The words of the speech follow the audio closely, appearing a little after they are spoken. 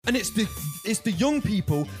And it's the young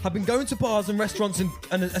people have been going to bars and restaurants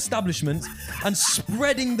and establishments and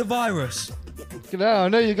spreading the virus. I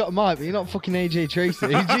know you got a mic, but you're not fucking AJ Tracy.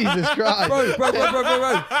 Jesus Christ. Bro.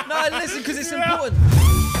 No, listen, because it's important.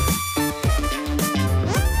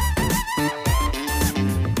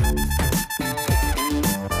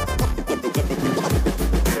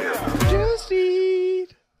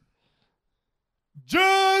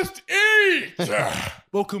 Just eat!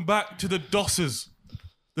 Welcome back to the Dossers.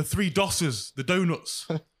 The three Dossers, the donuts.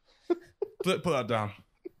 Put that down.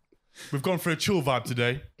 We've gone for a chill vibe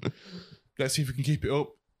today. Let's see if we can keep it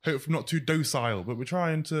up. Hopefully not too docile, but we're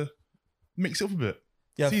trying to mix it up a bit.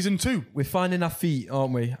 Yeah, Season 2. We're finding our feet,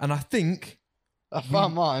 aren't we? And I think I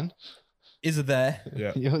found mine. Is it there?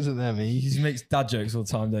 Yeah. Yours are there, me. He makes dad jokes all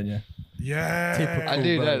the time, don't you? Yeah. Typical. I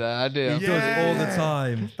do bro. know that. I do. He does all the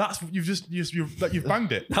time. That's you've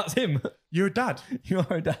banged it. That's him. You're a dad. You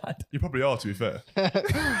are a dad. You probably are, to be fair.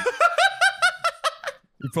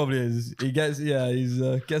 He probably is. He gets,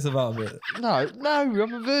 gets about a bit. No,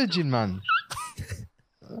 I'm a virgin, man.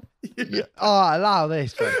 Allow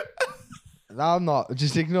this, bro. No, I'm not.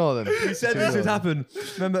 Just ignore them. You said this would happen.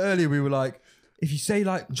 Remember earlier we were like, if you say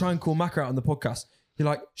like, try and call Macca out on the podcast, he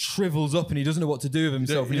like shrivels up and he doesn't know what to do with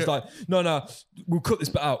himself. And he's like, no, we'll cut this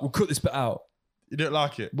bit out. We'll cut this bit out. You don't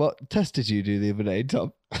like it? What test did you do the other day,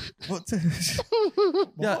 Tom? What?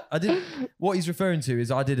 Yeah, I did. What he's referring to is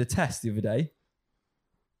I did a test the other day.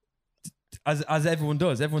 As everyone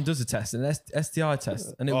does. Everyone does a test, an STI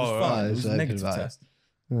test. And it was fun. right. It was a negative test.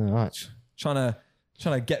 All right. Trying to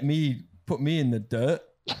put me in the dirt.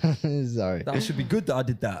 Sorry. That should be good that I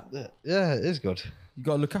did that. Yeah, it is good. You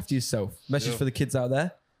got to look after yourself. Message for the kids out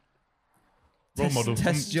there. Role model.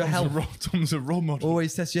 Test your health. Tom's a role model.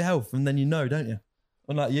 Always test your health, and then you know, don't you?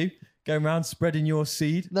 Unlike you, going around spreading your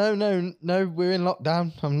seed. No, we're in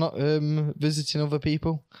lockdown. I'm not visiting other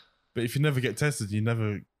people. But if you never get tested, you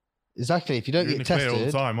never... Exactly. If you don't You're get in the clear tested... all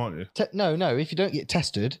the time, aren't you? No. If you don't get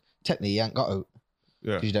tested, technically you ain't got it.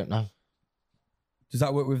 Yeah. Because you don't know. Does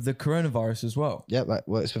that work with the coronavirus as well? Yeah, that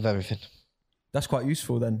works with everything. That's quite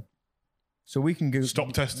useful then. So we can go...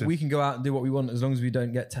 Stop testing. We can go out and do what we want as long as we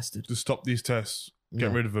don't get tested. Just stop these tests.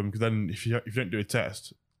 Get rid of them. Because then if you don't do a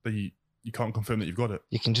test, then you can't confirm that you've got it.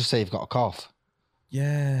 You can just say you've got a cough.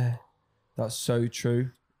 Yeah. That's so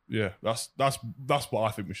true. Yeah, that's what I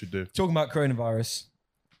think we should do. Talking about coronavirus,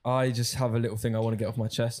 I just have a little thing I want to get off my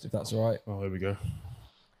chest, if that's all right. Oh, there we go.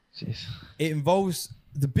 Jeez. It involves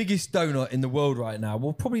the biggest donut in the world right now.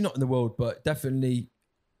 Well, probably not in the world, but definitely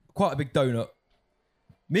quite a big donut.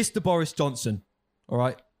 Mr. Boris Johnson. All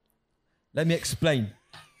right. Let me explain.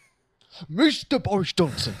 Mr. Boris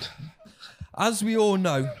Johnson. As we all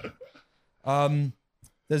know,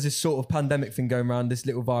 there's this sort of pandemic thing going around, this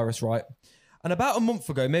little virus, right? And about a month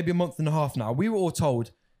ago, maybe a month and a half now, we were all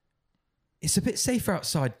told, it's a bit safer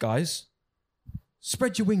outside, guys.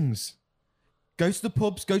 Spread your wings. Go to the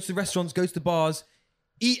pubs, go to the restaurants, go to the bars.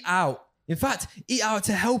 Eat out. In fact, eat out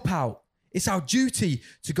to help out. It's our duty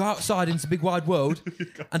to go outside into the big wide world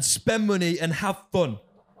and spend money and have fun.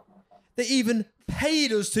 They even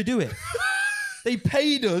paid us to do it. They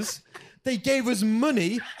paid us. They gave us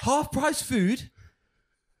money, half-price food,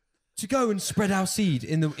 to go and spread our seed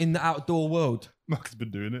in the outdoor world. Mark's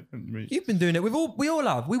been doing it, hasn't he? You've been doing it. We all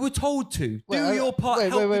have. We were told to. Do your part.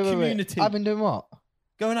 Help the community. I've been doing what?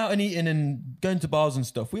 Going out and eating and going to bars and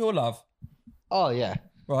stuff. We all have. Oh, yeah.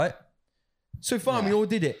 Right? So fine, we all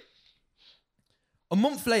did it. A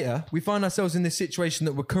month later, we find ourselves in this situation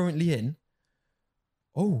that we're currently in.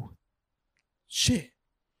 Oh, shit.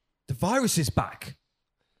 The virus is back.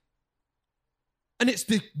 And it's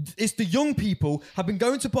the young people have been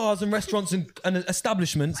going to bars and restaurants and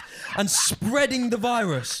establishments and spreading the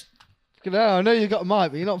virus. I know you got a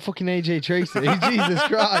mic, but you're not fucking AJ Tracy. Jesus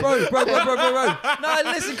Christ. Bro. No,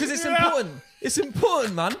 listen, because it's important. It's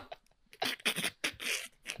important, man.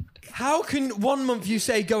 How can 1 month you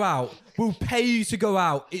say go out? We'll pay you to go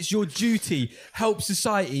out. It's your duty. Help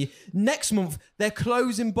society. Next month, they're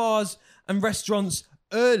closing bars and restaurants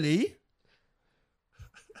early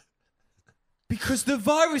because the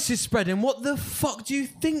virus is spreading. What the fuck do you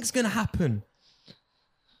think's going to happen?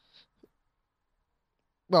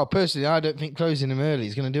 Well, personally, I don't think closing them early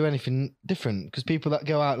is going to do anything different because people that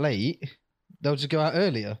go out late, they'll just go out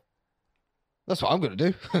earlier. That's what I'm going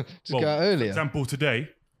to do. Go out earlier. For example, today,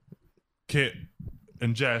 Kit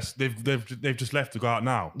and Jess, they've just left to go out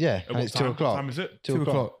now. Yeah, At and what it's time? 2 o'clock. What time is it? 2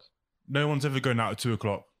 o'clock. No one's ever going out at 2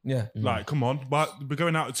 o'clock. Yeah. Like, come on. But we're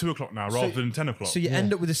going out at 2 o'clock now rather than 10 o'clock. So you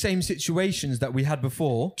end up with the same situations that we had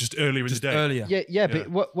before. Just earlier in the day. Earlier. Yeah,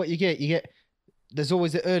 but what you get there's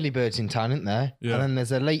always the early birds in town, isn't there? Yeah. And then there's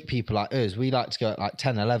the late people like us. We like to go at like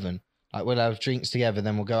 10, 11. Like we'll have drinks together,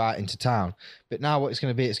 then we'll go out into town. But now what it's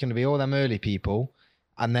going to be all them early people.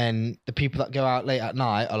 And then the people that go out late at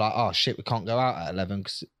night are like, oh shit, we can't go out at 11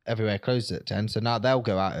 because everywhere closes at 10. So now they'll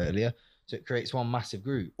go out earlier. So it creates one massive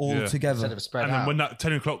group all Yeah. together. instead of a spread And then out. when that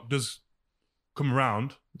 10 o'clock does come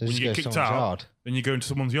around, They when just you go get to kicked someone's out, yard. then you go into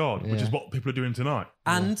someone's yard, which Yeah. is what people are doing tonight.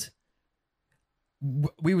 And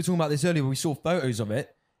we were talking about this earlier when we saw photos of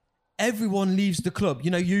it. Everyone leaves the club.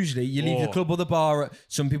 You know, usually you leave the Oh. club or the bar.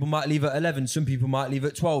 Some people might leave at 11. Some people might leave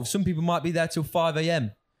at 12. Some people might be there till 5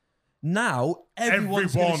 a.m. Now,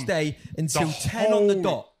 everyone's going to Everyone, stay until the 10 on the whole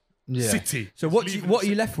dot. Yeah. City. So Just what leaving are the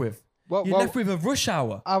you left with? Well, You're left with a rush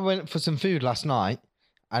hour. I went for some food last night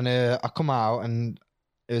and I come out and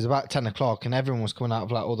it was about 10 o'clock and everyone was coming out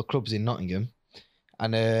of like all the clubs in Nottingham.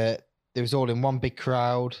 And it was all in one big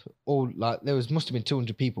crowd. All like must have been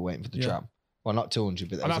 200 people waiting for the Yeah. tram. Well, not 200,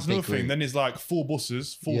 but there And was that's a big another thing. group. Then there's like 4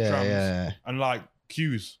 buses, 4 Yeah, trams, yeah. and like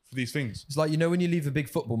queues for these things. It's like, you know, when you leave a big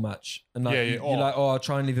football match and like, Yeah, yeah. you're like, oh, I'll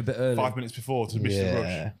try and leave a bit early. 5 minutes before to miss the rush.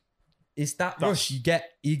 Yeah. It's that That's- rush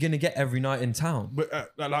you're going to get every night in town. But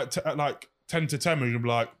at like 10 to 10, we're going to be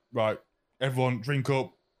like, right, everyone drink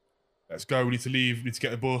up. Let's go. We need to leave. We need to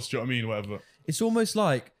get the bus. Do you know what I mean? Whatever. It's almost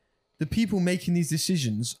like the people making these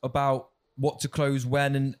decisions about what to close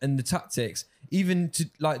when and the tactics, even to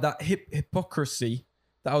like that hypocrisy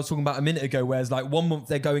that I was talking about a minute ago, where it's like 1 month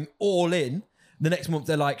they're going all in, the next month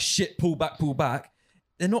they're like, shit, pull back, pull back.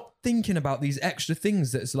 They're not thinking about these extra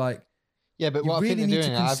things that's like, Yeah, but You what really I think need they're to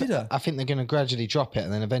doing, consider. I think they're going to gradually drop it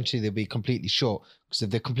and then eventually they'll be completely shut. Because if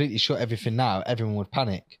they completely shut everything now, everyone would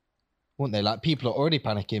panic. Wouldn't they? Like people are already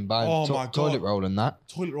panicking buying Oh my God. toilet roll and that.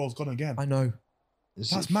 Toilet roll's gone again. I know. It's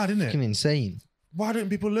That's mad, isn't it? fucking insane. Why don't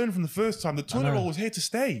people learn from the first time? The toilet know. roll was here to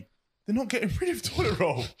stay. They're not getting rid of toilet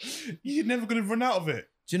roll. You're never going to run out of it.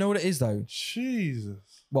 Do you know what it is though? Jesus.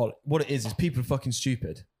 Well, what it is people are fucking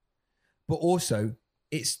stupid. But also,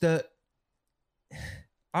 it's the...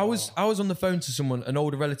 I was on the phone to someone, an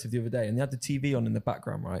older relative the other day, and they had the TV on in the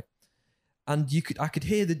background, right? And I could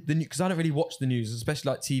hear the news, because I don't really watch the news,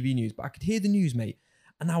 especially like TV news, but I could hear the news, mate.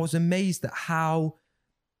 And I was amazed at how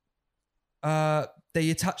they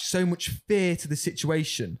attached so much fear to the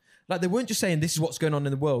situation. Like they weren't just saying this is what's going on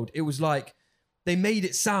in the world. It was like they made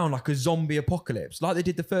it sound like a zombie apocalypse, like they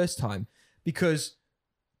did the first time, because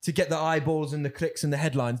to get the eyeballs and the clicks and the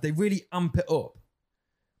headlines, they really amp it up.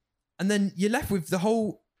 And then you're left with the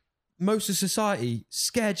whole, most of society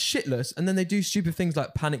scared shitless, and then they do stupid things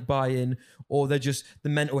like panic buying, or they're just, the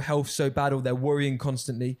mental health so bad, or they're worrying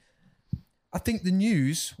constantly. I think the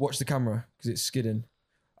news, watch the camera because it's skidding.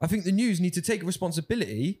 I think the news need to take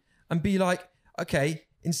responsibility and be like, okay,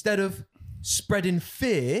 instead of spreading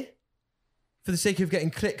fear for the sake of getting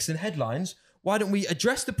clicks and headlines, why don't we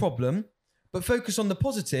address the problem, but focus on the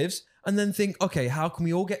positives and then think, okay, how can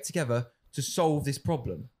we all get together to solve this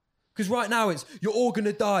problem? Because right now it's, you're all going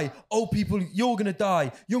to die. Old people, you're going to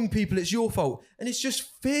die. Young people, it's your fault. And it's just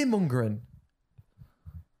fear mongering.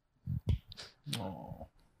 Oh.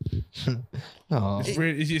 Oh,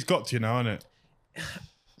 It's got to you now, isn't it?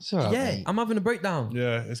 it's all right, Yeah, mate. I'm having a breakdown.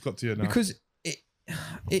 Yeah, it's got to you now. Because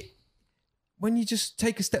it when you just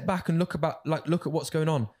take a step back and look at what's going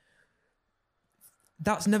on,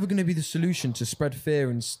 that's never going to be the solution to spread fear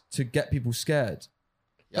and to get people scared.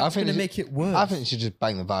 Yeah, That's going to they make it worse. I think they should just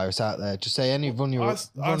bang the virus out there. Just say any vulnerable.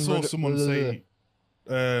 I saw someone say,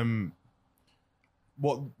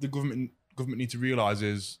 what the government need to realise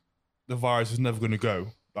is the virus is never going to go.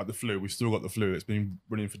 Like the flu, we've still got the flu. It's been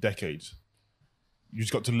running for decades. You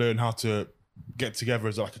just got to learn how to get together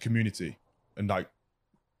as like a community and like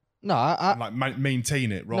No,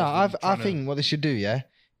 maintain it. no, Rather than I trying to- think what they should do, yeah,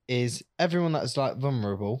 is everyone that's like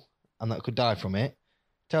vulnerable and that could die from it,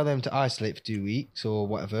 tell them to isolate for 2 weeks or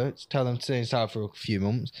whatever. Tell them to stay inside for a few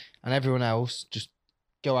months, and everyone else just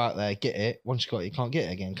go out there, get it. Once you got it, you can't get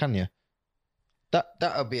it again, can you?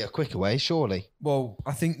 That'll be a quicker way, surely. Well,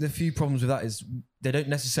 I think the few problems with that is they don't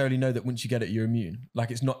necessarily know that once you get it, you're immune.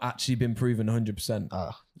 Like it's not actually been proven 100%.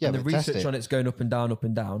 Yeah, and the but test research it. on it's going up and down, up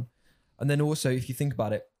and down. And then also, if you think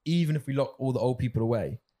about it, even if we lock all the old people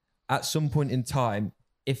away, at some point in time,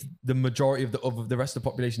 if the majority of the rest of the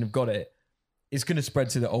population have got it, it's going to spread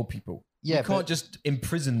to the old people. Yeah, you can't but- just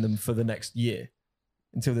imprison them for the next year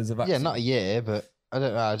until there's a vaccine. Yeah, not a year, but I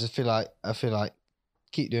don't know. I feel like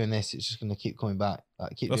keep doing this, it's just gonna keep coming back.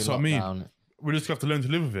 Like keep That's doing what I mean. lockdown. We just have to learn to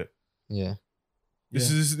live with it. Yeah.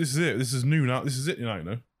 This is it. This is new now. This is it. You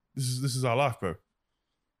know. This is our life, bro.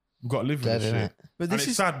 We've got to live with Dead, this innit? shit. But And this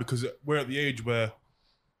it's is sad because we're at the age where,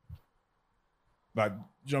 like,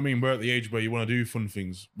 you know what I mean? We're at the age where you want to do fun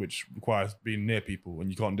things, which requires being near people, and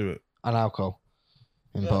you can't do it. And alcohol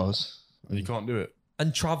in bars. And you can't do it.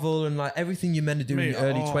 And travel and like everything you're meant to do in Mate, your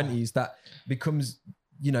early 20s that becomes,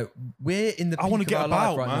 you know, we're in the peak I wanna of get our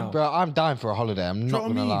life about, right man. now. Bro, I'm dying for a holiday. I'm know not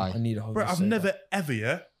what I going to mean? lie. I need a holiday. Bro, I've so never bad. ever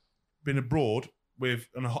yet been abroad with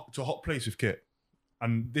to a hot place with Kit,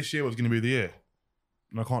 and this year was going to be the year,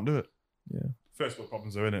 and I can't do it. Yeah. First world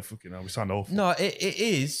problems are in it. Fucking hell, we sound awful. No, it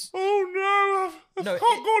is. Oh no, I No,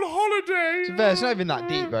 can't go on holiday. To be fair, it's not even that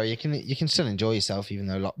deep, bro. You can still enjoy yourself even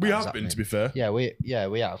though lockdown's We have happening. been, to be fair. Yeah,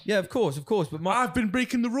 we have. Yeah, of course. But I've been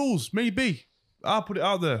breaking the rules. Maybe I'll put it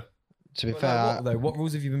out there. To be but fair, like, what, though? What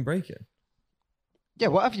rules have you been breaking? yeah.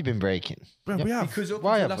 What have you been breaking? Bro, Yeah, we have. Because up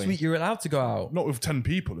Why until have last we? week you were allowed to go out. Not with 10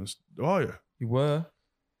 people, are you? You were.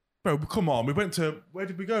 Bro, come on. We went to, where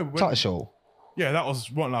did we go? We went- Tattersall. yeah, that was,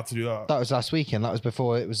 we weren't allowed to do that. That was last weekend. That was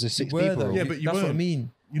before it was the 6 You were, people though. rule. Yeah, but you That's what I weren't.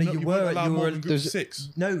 mean. You, No, know, you weren't were. allowed You more were. than groups there's- of 6.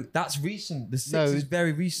 No, that's recent. The 6 No, is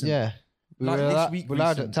very recent. Yeah. We Like were this allowed, week we're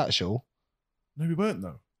allowed at recent. Tattersall. No, we weren't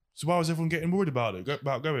though. So why was everyone getting worried about it?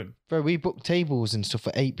 About going? Bro, we booked tables and stuff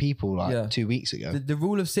for 8 people like Yeah. 2 weeks ago. The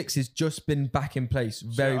rule of 6 has just been back in place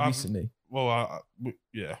very I've- recently. Well,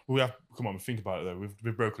 yeah. We have. Come on, think about it though.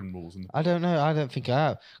 We've broken rules. And I don't know. I don't think I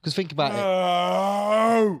have. Because think about it.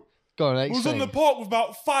 no, Go on, it was on explain. the park with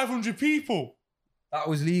about 500 people. That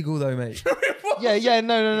was legal though, mate. Yeah,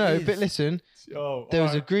 no. It But is. listen, Oh, there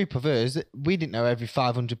was a alright. group of us. We didn't know every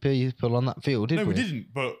 500 people on that field, did No, we? we didn't.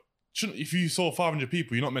 But shouldn't if you saw 500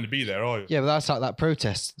 people, you're not meant to be there, are you? Yeah, but that's like that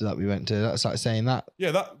protest that we went to. That's like saying that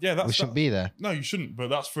Yeah, that's we shouldn't be there. No, you shouldn't. But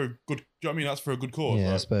that's for a good. Do you know what I mean? That's for a good cause. Yeah,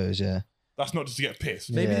 I right? suppose. Yeah. That's not just to get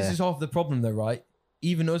pissed. Maybe this Yeah. is half the problem though, right?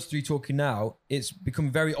 Even us three talking now, it's become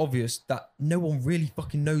very obvious that no one really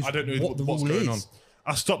fucking knows I don't know what the what's rule going is. on.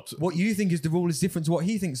 I stopped. What you think is the rule is different to what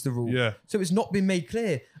he thinks the rule. Yeah. So it's not been made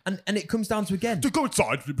clear. And it comes down to again. Go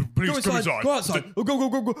inside, please. Go inside. Go outside. Go.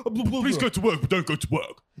 Please go to work, but don't go to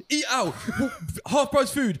work. Eat out. Half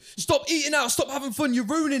price food. Stop eating out. Stop having fun. You're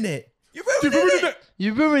ruining it. You're You're ruining ruining it. it.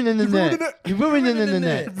 You're ruining the You're net. ruining it. You're ruining the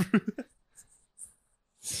net.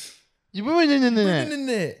 You're ruining the net. Ruining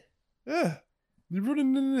it. Yeah, you're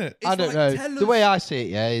ruining it. It's I don't like, know. tell The us- way I see it,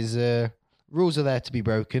 yeah, is rules are there to be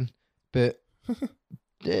broken, but it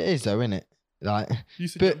is though, isn't it? Like, You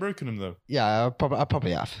said But- you've broken them though. yeah, I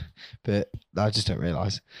probably have, but I just don't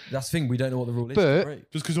realise. That's the thing. We don't know what the rule is. But-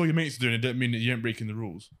 Right. Just because all your mates are doing it, don't mean that you ain't breaking the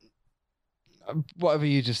rules. Whatever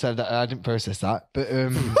you just said, that I didn't process that, but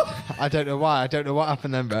I don't know why. I don't know what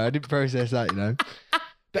happened then, bro. I didn't process that, you know.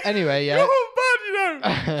 But anyway, yeah. You're bad, you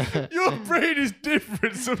know. Your brain is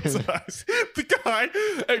different sometimes. The guy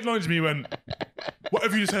acknowledged me when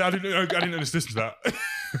whatever you said, I didn't listen to that.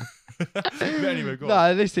 But anyway, go on.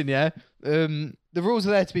 No, listen, yeah. The rules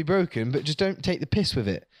are there to be broken, but just don't take the piss with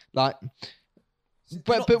it. Like,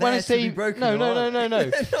 but Not when I there to say be broken, no, though, are they? no,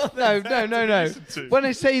 They're not no, there no. listen to. When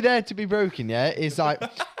I say there to be broken, yeah, it's like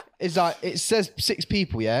it says 6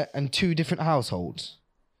 people, yeah, and 2 different households.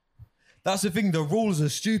 That's the thing. The rules are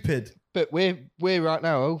stupid. But we're right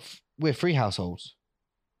now, we're 3 households.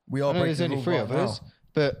 We I are know breaking there's only the 3 rule of right us, now.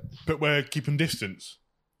 but But we're keeping distance.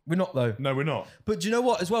 We're not though. No, we're not. But do you know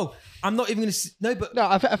what? As well, I'm not even gonna. No, but no,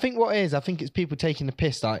 I think what it is, I think it's people taking the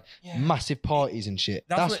piss, like massive parties and shit.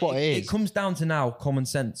 That's what it is. It comes down to now common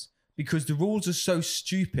sense because the rules are so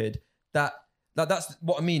stupid that that's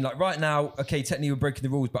what I mean. Like right now, okay, technically we're breaking the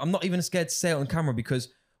rules, but I'm not even scared to say it on camera because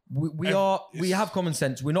we have common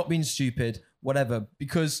sense. We're not being stupid, whatever.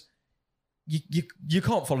 Because you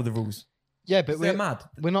can't follow the rules. Yeah, but They're mad.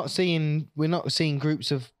 we're not seeing groups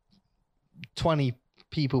of 20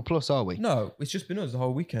 people plus, are we? No, it's just been us the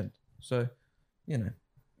whole weekend. So, you know,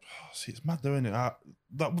 See, it's mad though, isn't it?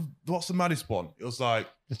 What's the maddest one? It was like,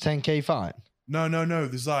 The 10k fine. no.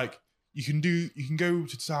 There's like, you can go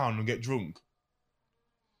to town and get drunk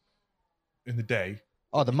in the day.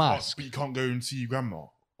 Oh, the mask. But you can't go and see your grandma.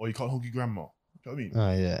 Or you can't hug your grandma. Do you know what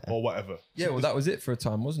I mean? Oh yeah. Or whatever. yeah. Well, that was it for a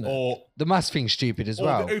time, wasn't it? Or The mask thing's stupid as or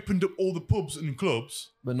well. they opened up all the pubs and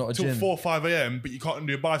clubs But not a till gym. 4 or 5 a.m. But you can't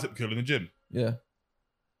do a bicep curl in the gym. Yeah.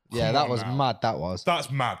 Yeah, Come that on was now. mad. That was. That's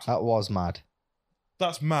mad. That was mad.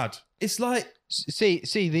 That's mad. It's like See,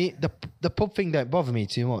 the pub thing don't bother me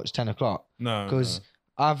too much. 10 o'clock No. because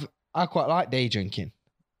I quite like day drinking.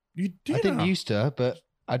 You do I didn't now. used to, but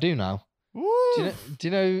I do now. Woo. Do you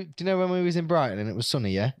know when we was in Brighton and it was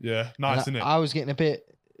sunny? Yeah. Yeah, And nice, isn't it? I was getting a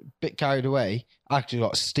bit carried away. I actually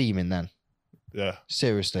got steaming then. Yeah.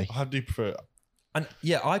 Seriously. How do you prefer it? And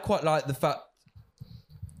yeah, I quite like the fact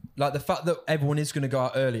that everyone is going to go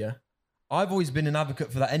out earlier. I've always been an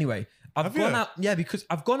advocate for that anyway. I've Have gone you? out, yeah, because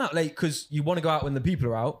I've gone out late because you want to go out when the people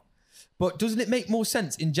are out. But doesn't it make more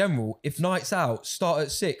sense in general if nights out start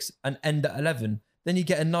at 6 and end at 11? Then you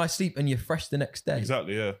get a nice sleep and you're fresh the next day.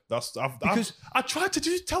 Exactly, yeah. Because- I tried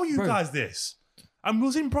to tell you Bro. guys this. I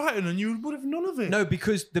was in Brighton and you would have none of it. No,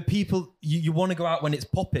 because the people, you want to go out when it's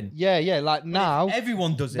popping. Yeah, yeah. Like now,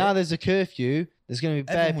 Everyone does it. now there's a curfew. There's going to be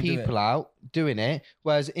bare Everyone will do people out doing it.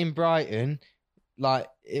 Whereas in Brighton, like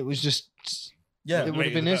it was just, yeah. it would have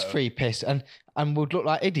later been the us better. free piss and would look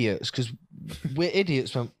like idiots because we're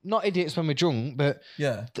idiots when not idiots when we're drunk, but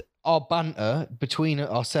Yeah. our banter between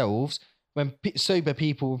ourselves when sober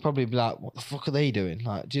people would probably be like, "What the fuck are they doing?"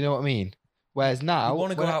 Like, do you know what I mean? Whereas now, You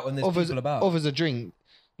wanna go when out when there's others, people about. Others are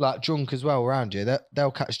drunk as well around you.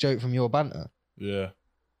 They'll catch joke from your banter. Yeah.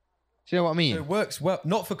 Do you know what I mean? So it works well,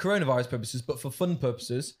 not for coronavirus purposes, but for fun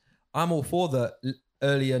purposes. I'm all for the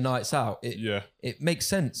earlier nights out. Yeah. It makes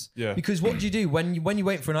sense. Yeah. Because what do you do when you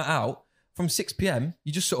wait for a night out from 6 p.m?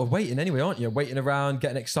 You're just sort of waiting anyway, aren't you? Waiting around,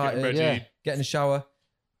 getting excited, Getting ready. Yeah. getting a shower.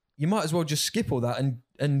 You might as well just skip all that and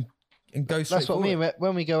go straight That's what I mean. forward.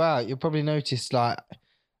 When we go out, you'll probably notice like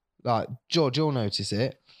George, you'll notice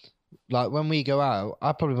it. Like when we go out,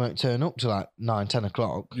 I probably won't turn up to like 9-10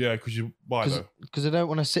 o'clock Yeah, because why though? because I don't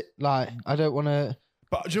want to sit like I don't want to.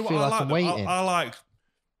 But do you know feel what like I I'm like? waiting.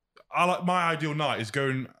 I like my ideal night is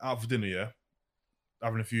going out for dinner, yeah,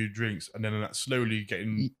 having a few drinks, and then slowly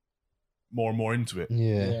getting more and more into it.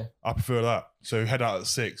 Yeah. I prefer that. So head out at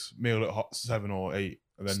 6, meal at 7 or 8,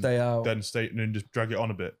 and then Stay out. stay and then just drag it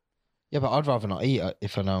on a bit. Yeah, but I'd rather not eat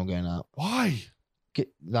if I know I'm going out. Why? Get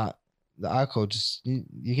that the alcohol just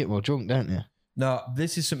you get more drunk, don't you? No,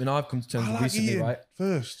 this is something I've come to terms I with like recently, eating right?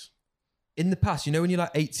 first. In the past, when you're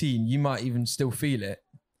like 18, you might even still feel it.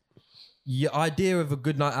 Your idea of a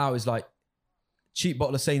good night out is like cheap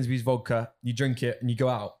bottle of Sainsbury's vodka, you drink it and you go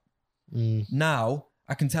out. Mm. Now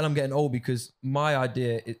I can tell I'm getting old because my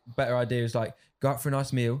better idea is like go out for a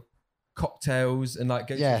nice meal, cocktails, and like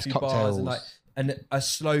go to a Yes, few bars cocktails. and a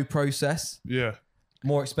slow process, Yeah.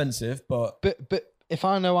 more expensive, but But if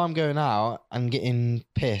I know I'm going out and getting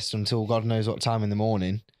pissed until God knows what time in the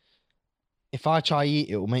morning, if I try eat,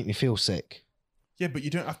 it will make me feel sick. Yeah, but you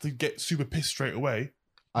don't have to get super pissed straight away.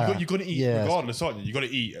 I- You've got to eat yeah. regardless, aren't you? You've got to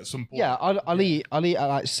eat at some point. Yeah, I'll eat at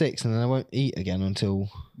like 6 and then I won't eat again until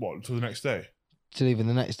What, until the next day? even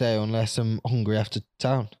the next day unless I'm hungry after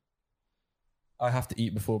town. I have to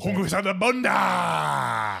eat before bed. Hungry Santa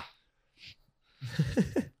Bunda!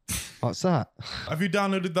 What's that? Have you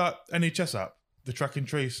downloaded that NHS app? The track and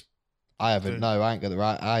trace? I haven't. No, I ain't got the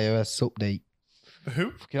right iOS update.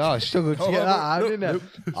 Who? God, I struggled to Oh, get that out, look, didn't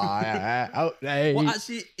I? look. Update. What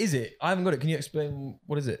actually is it? I haven't got it. Can you explain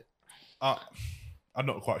what is it? I'm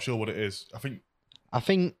not quite sure what it is. I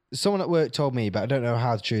think someone at work told me, but I don't know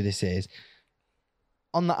how true this is.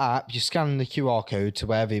 On the app, you scan the QR code to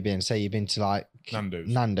wherever you've been. Say you've been to like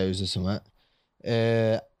Nando's. or something.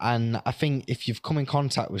 And I think if you've come in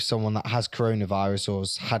contact with someone that has coronavirus or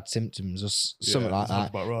has had symptoms or something like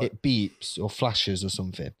sounds that, about right. it beeps or flashes or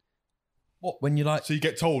something. What when you like? So you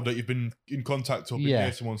get told that you've been in contact or been Yeah.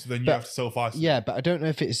 near someone, so then you But- have to self-isolate. Yeah, but I don't know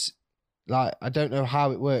if it's like I don't know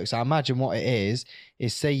how it works. I imagine what it is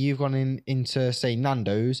say you've gone into say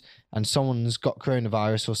Nando's and someone's got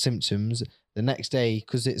coronavirus or symptoms the next day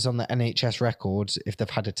because it's on the NHS records if they've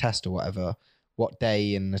had a test or whatever, what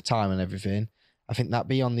day and the time and everything. I think that'd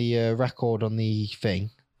be on the record on the thing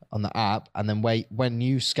on the app, and then when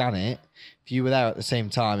you scan it, if you were there at the same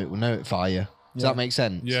time, it will notify you. Does Yeah. that make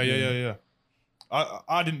sense? Yeah.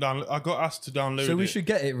 I didn't download. I got asked to download. So we it. should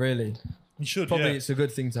get it really. You should. Probably yeah. it's a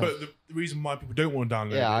good thing to have. But the reason why people don't want to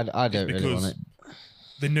download Yeah, it I is don't really want it.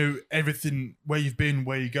 they know everything, where you've been,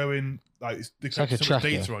 where you're going. Like it's like a so much tracker.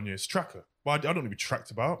 data on you. It's a tracker. Well, I don't want to be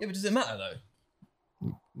tracked about. Yeah, but does it matter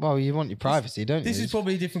though? Well, you want your privacy, don't This you? is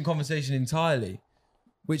probably a different conversation entirely,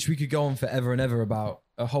 which we could go on forever and ever about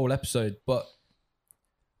a whole episode. But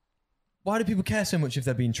why do people care so much if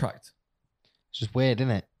they're being tracked? It's just weird,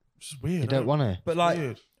 isn't it? It's just weird. You don't want to. But like,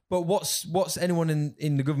 Weird. but what's anyone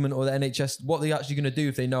in the government or the NHS? What are they actually going to do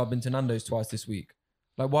if they know I've been to Nando's twice this week?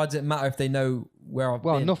 Like, why does it matter if they know where I've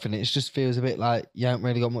Well, been? nothing. It just feels a bit like you haven't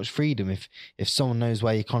really got much freedom if someone knows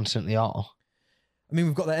where you constantly are. I mean,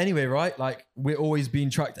 we've got that anyway, right? Like, we're always being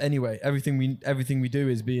tracked anyway. Everything we do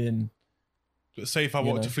is being. But say if I You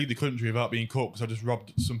wanted know. to flee the country without being caught because I just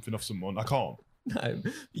robbed something off someone, I can't. No,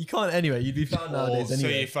 you can't anyway. You'd be found Or nowadays say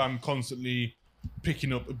anyway. if I'm constantly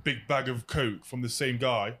picking up a big bag of coke from the same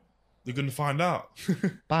guy, they're going to find out.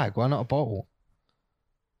 Bag? Why not a bottle?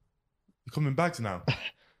 They come in bags now.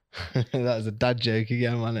 That was a dad joke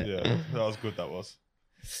again, wasn't it? Yeah, that was good. That was.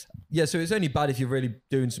 Yeah, so it's only bad if you're really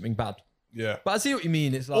doing something bad. Yeah. But I see what you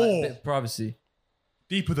mean. It's like a Or- bit of privacy.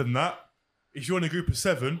 Deeper than that, if you're in a group of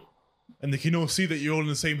 7 and they can all see that you're all in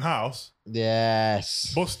the same house,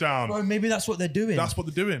 Yes. bust down. Bro, maybe that's what they're doing. That's what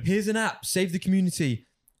they're doing. Here's an app, save the community,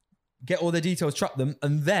 get all their details, track them,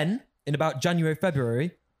 and then in about January,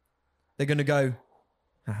 February, they're going to go,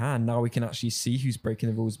 aha, now we can actually see who's breaking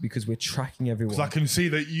the rules because we're tracking everyone. Because I can see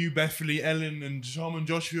that you, Bethany, Ellen, and Tom and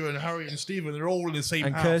Joshua and Harry and Stephen, they're all in the same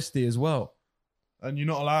And house. Kirsty as well. And you're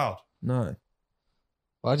not allowed. No.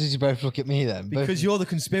 Why did you both look at me then? Because you're the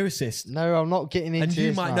conspiracist. No, I'm not getting into And you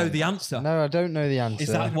this might now. know the answer. No, I don't know the answer. Is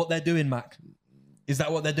that what they're doing, Mac? Is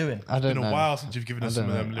that what they're doing? I It's don't been know. a while since you've given I us don't some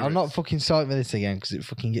of know. them lyrics. I'm not fucking starting with this again because it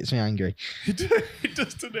fucking gets me angry. It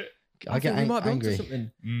does, doesn't it? I get think we might be onto angry.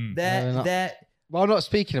 something. Mm. No, They're Well, I'm not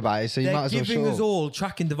speaking about it, so you might as well giving shut us up. all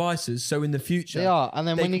tracking devices, so in the future They are, and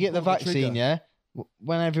then they when you can get the pull the vaccine, trigger. yeah,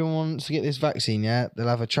 when everyone wants to get this vaccine, yeah, they'll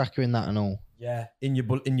have a tracker in that and all. yeah, in your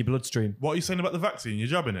bloodstream. What are you saying about the vaccine? You're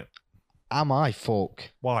jabbing it? Am I fuck?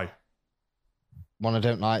 Why? One, I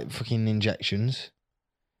don't like fucking injections,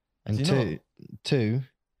 and Do you two,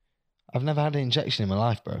 I've never had an injection in my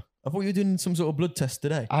life, bro. I thought you were doing some sort of blood test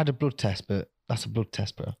today. I had a blood test, but that's a blood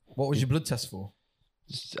test, bro. What was your blood test for?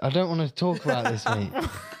 I don't want to talk about this, mate.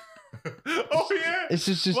 Oh yeah. It's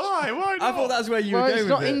just Why? Why not? I thought that's where you Well, were it's going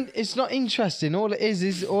not with it. it's not interesting. All it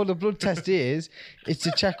is all the blood test is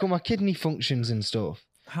to check all my kidney functions and stuff,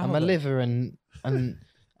 How and my though? liver and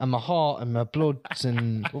my heart and my bloods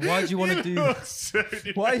and. Well, why do you want to do? You're so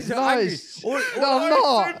Why is it No, angry? it's- All, No, Why I'm are you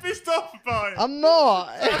not. so pissed off about it? I'm not.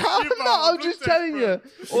 you I'm about not. I'm blood just test, telling bro. you.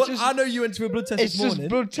 all- It's just, I know you went to a blood test it's this just morning.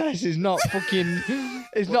 blood test. Is not fucking.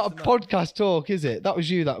 It's not a podcast talk, is it? That was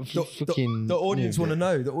you. That fucking. The audience knew want to it.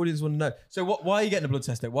 know. The audience want to know. So why are you getting a blood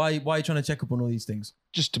test? Then? Why are you trying to check up on all these things?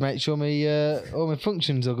 Just to make sure all my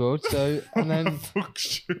functions are good. So and then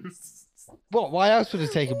Functions. what? Why else would I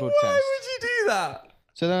take a blood Why test? would you do that?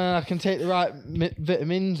 So then I can take the right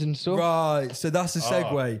vitamins and stuff. Right. So that's a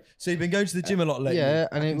segue. So you've been going to the gym a lot lately. Yeah,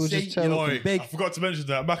 and I it can will see just tell- you're Oi, looking big. I forgot to mention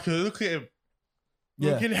that. Maka, look at him.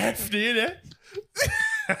 Yeah. Looking hefty, innit?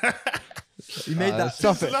 You made that.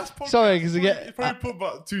 Stop The it. last podcast, Sorry, because I you get probably put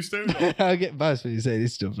about 2 stone on. I get embarrassed when you say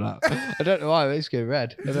this stuff. Like, I don't know why it makes me go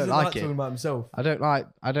red. I He don't doesn't like talking it. about himself. I don't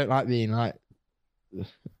like being like.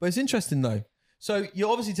 But it's interesting though. So you're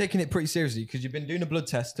obviously taking it pretty seriously because you've been doing a blood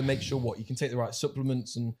test to make sure what you can take the right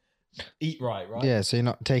supplements and eat right, right? Yeah, so you're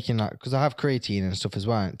not taking that because I have creatine and stuff as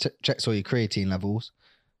well. It checks all your creatine levels,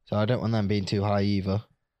 so I don't want them being too high either.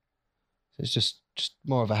 So it's just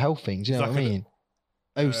more of a health thing. Do you know It's what I like mean?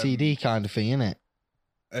 OCD kind of thing, isn't it?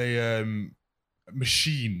 A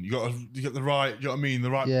machine. You got the right, you know what I mean?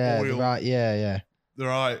 The right Yeah, oil. right. Yeah. The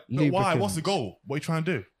right. But why? What's the Lubricants. goal? What are you trying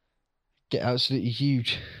to do? Get absolutely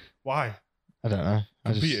huge. Why? I don't know.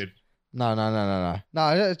 Competed. No. No,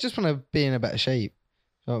 I just want to be in a better shape.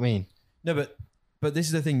 You know what I mean? No, but this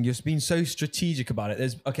is the thing. You're being so strategic about it.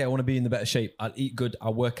 There's okay. I want to be in the better shape. I'll eat good.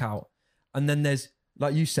 I'll work out. And then there's,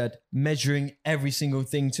 like you said, measuring every single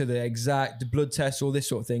thing to the exact blood test, all this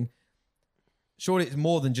sort of thing. Surely it's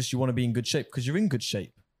more than just you want to be in good shape because you're in good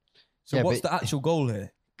shape. So Yeah, what's but- the actual goal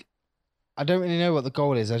here? I don't really know what the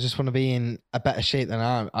goal is. I just want to be in a better shape than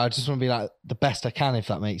I am. I just want to be like the best I can, if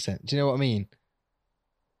that makes sense. Do you know what I mean?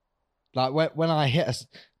 Like when I hit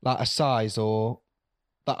a size or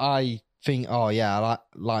that I think, oh yeah, I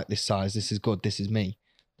like this size. This is good. This is me.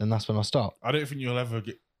 Then that's when I stop. I don't think you'll ever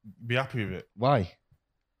be happy with it. Why?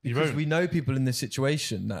 You Because won't. we know people in this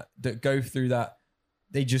situation that go through that.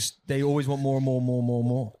 They always want more and more and more and more and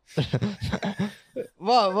more.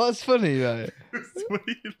 What's funny though? What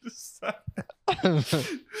do you understand?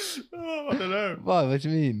 Oh, I don't know. Why? What do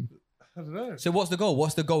you mean? I don't know. So what's the goal?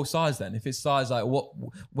 What's the goal size then? If it's size like what?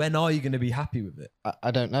 When are you going to be happy with it?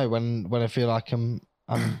 I don't know. When I feel like I'm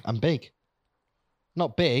big,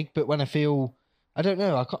 not big, but when I feel, I don't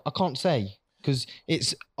know. I can't say because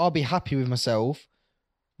I'll be happy with myself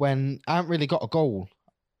when I haven't really got a goal.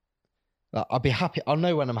 Like, I'll be happy. I'll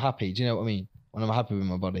know when I'm happy. Do you know what I mean? When I'm happy with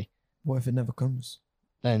my body, What if it never comes?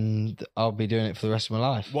 then I'll be doing it for the rest of my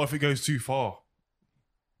life. What if it goes too far?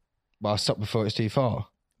 Well, I'll stop before it's too far.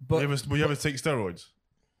 But Will you ever take steroids?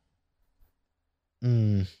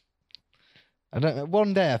 I don't know.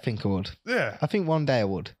 One day I think I would. Yeah. I think one day I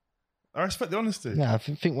would. I respect the honesty. Yeah, I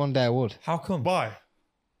think one day I would. how come? Why?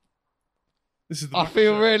 This is the I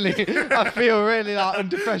feel really like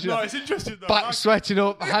under pressure. No, it's interesting though. Back sweating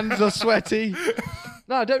up, hands are sweaty.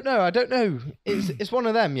 No, I don't know. It's one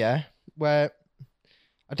of them, yeah, where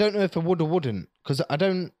I don't know if I would or wouldn't, because I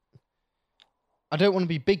don't want to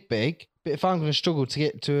be big, but if I'm going to struggle to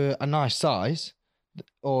get to a nice size,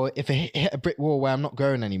 or if I hit a brick wall where I'm not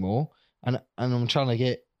growing anymore, and I'm trying to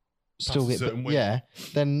get a certain weight. yeah,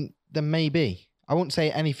 then maybe I won't say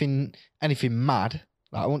anything mad,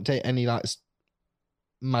 Like, I won't take any like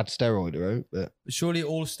mad steroid, right? But Surely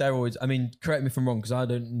all steroids. I mean, correct me if I'm wrong, because I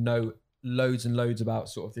don't know loads and loads about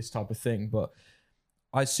sort of this type of thing. But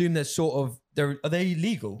I assume there's sort of are they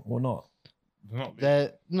legal or not?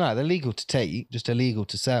 They're not they're legal to take, just illegal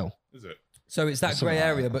to sell. is it? So it's that grey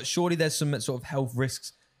area, but surely there's some sort of health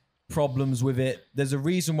risks, problems with it. There's a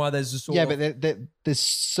reason why there's a sort of... but there's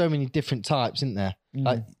so many different types, isn't there?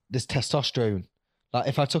 Like, there's testosterone. Like,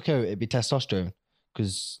 if I took out, it'd be testosterone,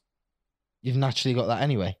 because you've naturally got that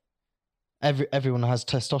anyway. Everyone has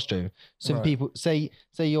testosterone. Some Right. people, say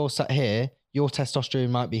you're sat here, your testosterone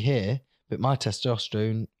might be here, but my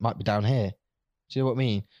testosterone might be down here. Do you know what I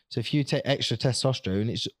mean? So if you take extra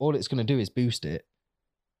testosterone, all it's going to do is boost it.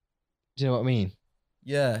 Do you know what I mean?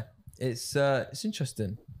 Yeah, it's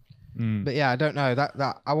interesting. But yeah, I don't know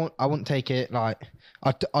that I won't take it. Like,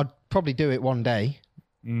 I'd probably do it one day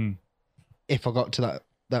if I got to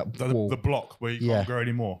that wall. The block where you can't grow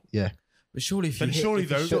anymore. Yeah, But surely if you Then hit, surely if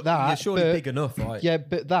you though- shot- But you're surely but- big enough, right? yeah,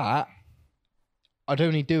 but that I'd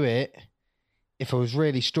only do it if I was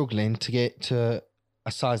really struggling to get to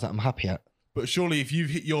a size that I'm happy at. But surely if you've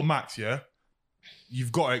hit your max,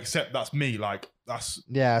 you've got to accept that's me. Like that's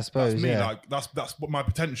Yeah, I suppose. me. Yeah. Like that's what my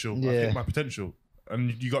potential. I've Yeah. hit my potential,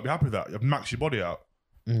 and you got to be happy with that. You've maxed your body out.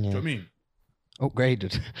 Do you know what I mean?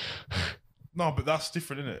 Upgraded. No, but that's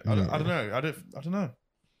different, isn't it? I don't know. I don't know.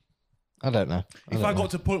 I don't know. If I got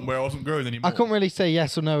to a point where I wasn't growing anymore, I couldn't really say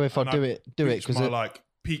yes or no if I And do I it reached because my like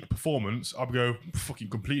peak performance, I'd go fucking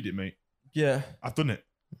complete it, mate. Yeah. I've done it.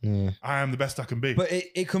 yeah. I am the best I can be. But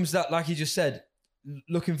it comes to that, like you just said,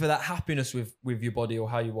 looking for that happiness with your body or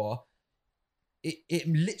how you are. It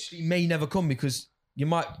literally may never come, because you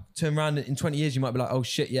might turn around in 20 years, you might be like, oh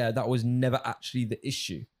shit, yeah, that was never actually the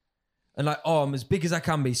issue. And like, oh, I'm as big as I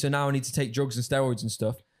can be, so now I need to take drugs and steroids and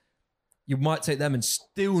stuff. You might take them and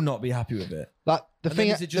still not be happy with it. Like the And then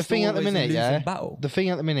thing, is it the just thing at the always a minute, losing yeah. battle? The thing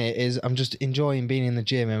at the minute is I'm just enjoying being in the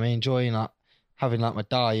gym. I'm enjoying like having like my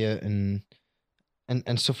diet and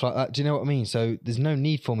stuff like that. Do you know what I mean? So there's no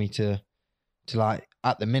need for me to like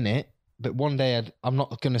at the minute. But one day I'm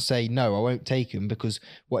not going to say no. I won't take them, because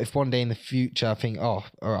what if one day in the future I think, oh,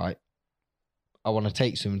 all right, I want to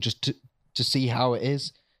take some just to see how it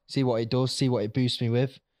is, see what it does, see what it boosts me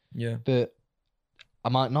with. Yeah. But I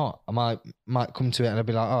might not. I might come to it and I'll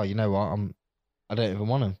be like, oh, you know what? I don't even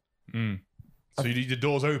want them. So you need the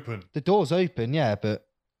doors open. The door's open, yeah, but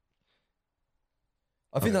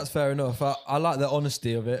I think that's fair enough. I like the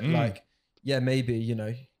honesty of it. Like, yeah, maybe,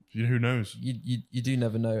 Who knows? you do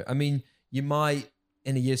never know. I mean, you might,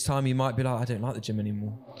 in a year's time, you might be like, I don't like the gym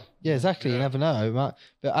anymore. yeah, exactly. You Yeah. never know.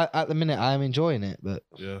 But at the minute, I am enjoying it. But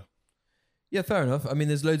Yeah. Yeah, fair enough. I mean,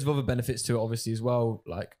 there's loads of other benefits to it, obviously, as well.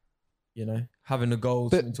 Like, having a goal,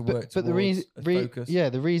 something to work towards, the reason, a focus.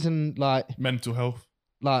 the reason like Mental health.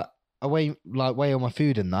 I weigh on my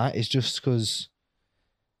food and that is just because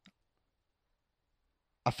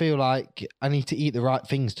I feel like I need to eat the right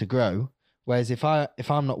things to grow. Whereas if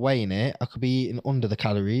I'm not weighing it, I could be eating under the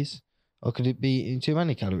calories, or could it be eating too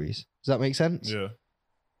many calories? Does that make sense? Yeah.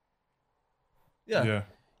 Yeah.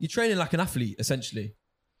 You're training like an athlete, essentially.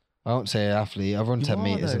 I won't say athlete. I've run You 10 are,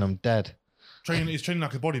 meters and though. I'm dead. He's training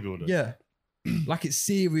like a bodybuilder. Yeah. Like it's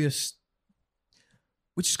serious,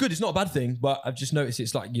 which is good. It's not a bad thing, but I've just noticed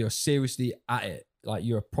it's like you're seriously at it. Like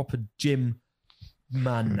you're a proper gym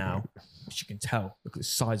man now, which you can tell. Look at the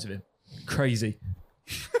size of him. Crazy.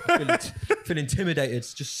 I feel intimidated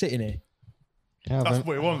just sitting here. Yeah, That's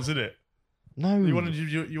what he wants, isn't it? no, You want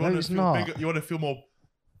to it's feel not. bigger. You want to feel more.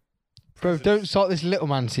 bro, don't start this little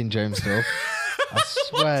man syndrome stuff. I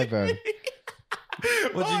swear, bro.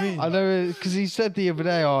 What do you mean? I know, because he said the other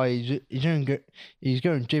day, oh, he's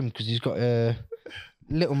going gym because he's got a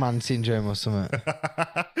little man syndrome or something.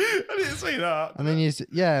 I didn't say that. And then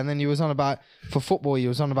and then he was on about for football. He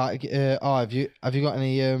was on about, oh, have you got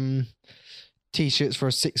any t-shirts for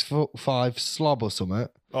a 6'5" slob or something?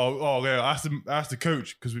 Oh yeah. I asked the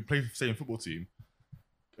coach, because we play for the same football team.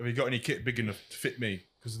 Have you got any kit big enough to fit me?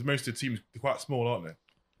 Because the most of the teams are quite small, aren't they?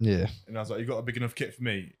 Yeah. And I was like, you got a big enough kit for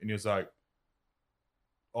me? And he was like,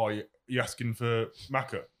 oh, you're asking for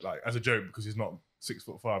Maka, like as a joke, because he's not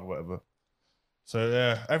 6'5" or whatever. So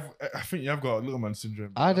yeah, I think you have got a little man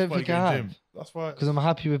syndrome. I don't That's why think you I go have. gym. That's why. Because I'm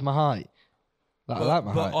happy with my height. Like, I like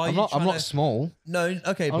my but height. are I'm you not trying to- small. No,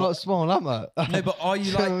 okay, I'm but not small, am I? no, but are you Do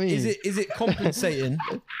you know like? what I mean? Is it compensating?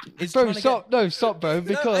 Is Bro, trying to stop! No, stop, bro.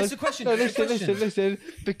 Because it's a question, No, it's a listen.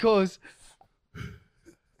 Because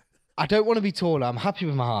I don't want to be taller. I'm happy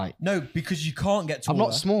with my height. No, because you can't get taller. I'm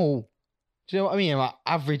not small. Do you know what I mean? I'm like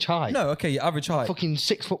average height. No, okay, your average height. Fucking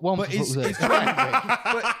 6'1". But for fuck's sake.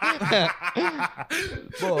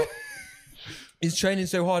 but is training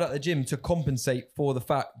so hard at the gym to compensate for the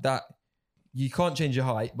fact that you can't change your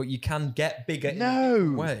height, but you can get bigger in a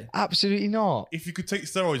different No, way. absolutely not. If you could take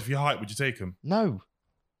steroids for your height, would you take them? No.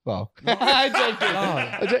 Well, I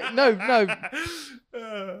don't,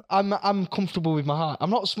 no. I'm comfortable with my height. I'm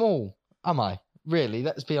not small, am I? Really?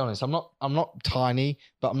 Let's be honest. I'm not tiny,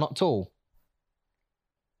 but I'm not tall.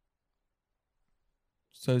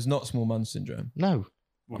 So it's not small man syndrome. No.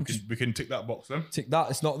 Well, we can tick that box then. Tick that.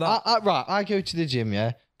 It's not that. Right. I go to the gym,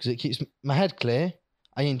 yeah, because it keeps my head clear.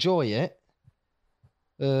 I enjoy it.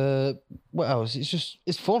 What else?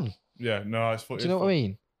 It's fun. Yeah, no, it's fun. Do you know what I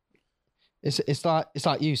mean? It's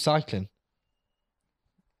like you cycling.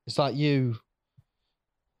 It's like you.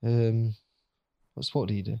 What sport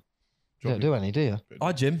do you do? You don't do any, do you?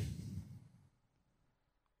 I gym.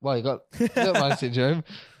 Well, you got little man syndrome.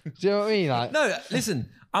 Do you know what I mean? Like, No, listen.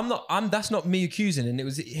 That's not me accusing, and it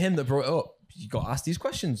was him that brought it up. You got to ask these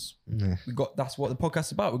questions. Yeah. That's what the podcast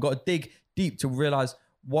is about. We've got to dig deep to realize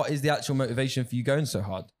what is the actual motivation for you going so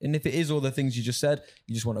hard. And if it is all the things you just said,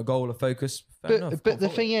 you just want a goal, a focus. Fair enough. But the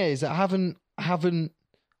thing is, I haven't. I've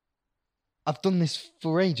done this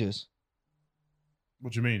for ages.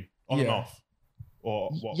 What do you mean? On and Yeah. off?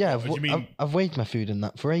 Or what? Yeah, What do you mean? I've weighed my food and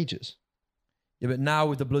that for ages. Yeah, but now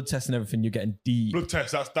with the blood test and everything, you're getting deep. Blood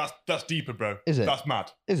test, that's deeper, bro. Is it? That's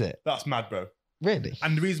mad. Is it That's mad, bro. really?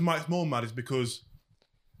 And the reason why it's more mad is because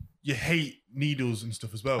you hate needles and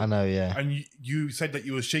stuff as well. I know, yeah. And you said that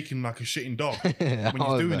you were shaking like a shitting dog when when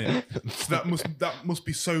you're doing it. So that must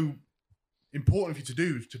be so important for you to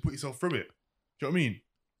do, to put yourself through it. Do you know what I mean?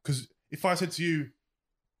 Because if I said to you,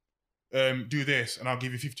 do this and I'll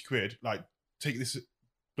give you 50 quid, like take this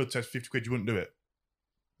blood test, 50 quid, you wouldn't do it.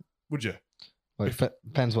 Would you? Well, it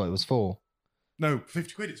depends what it was for. No,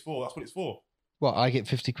 50 quid it's for. That's what it's for. Well, I get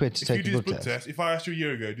 50 quid to If you take do a this blood blood test. test, if I asked you a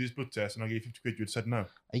year ago, do this blood test and I gave you 50 quid, you'd have said no.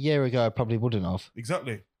 A year ago, I probably wouldn't have.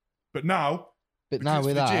 Exactly. But now, But because now it's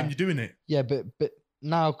with for the that, gym, you're doing it. yeah, but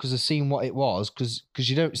now because I've seen what it was, because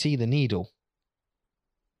you don't see the needle.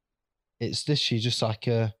 It's literally just like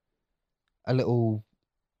a little.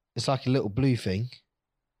 It's like a little blue thing,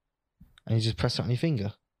 and you just press it on your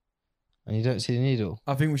finger, and you don't see the needle.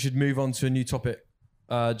 I think we should move on to a new topic.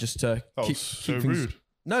 Just to That keep was so things. rude.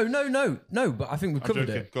 No. But I think we've I'm covered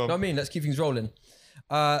joking. it. Go You on. know what I mean? Let's keep things rolling.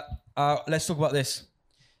 Let's talk about this.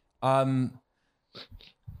 Go on.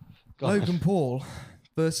 Logan Paul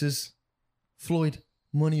versus Floyd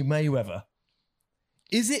Money Mayweather.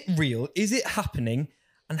 Is it real? Is it happening?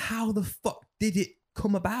 And how the fuck did it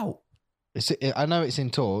come about? I know it's in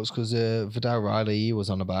talks because Vidal Riley, he was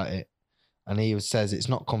on about it, and he says it's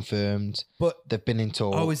not confirmed. But They've been in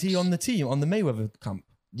talks. oh, is he on the team on the Mayweather camp?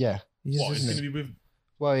 Yeah. He is, What, is isn't going he? to be with...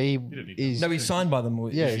 Well, didn't need he's No, he's signed by them.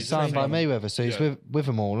 yeah, he's he's signed by signed. Mayweather, so he's Yeah. with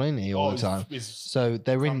them all, isn't he, all the time? So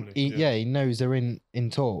they're in. family, He, yeah. he knows they're in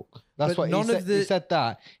talk. That's But what none he of said. the- He said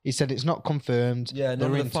that. He said it's not confirmed. Yeah, they're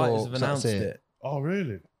none of in the fighters talks. have That's announced it. it. Oh,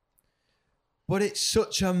 really? But it's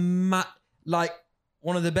such a like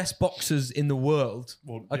one of the best boxers in the world.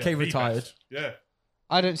 Well, Okay, the retired. best. Yeah.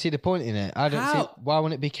 I don't see the point in it. I don't How? see. Why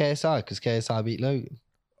wouldn't it be KSI? Because KSI beat Logan.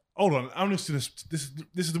 Hold on. I'm just this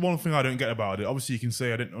is the one thing I don't get about it. Obviously, you can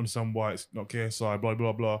say I didn't understand why it's not KSI, blah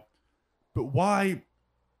blah blah. But why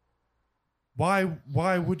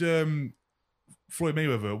would Floyd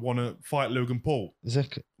Mayweather want to fight Logan Paul?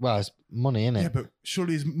 Well, it's money, innit? Yeah, but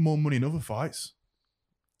surely there's more money in other fights.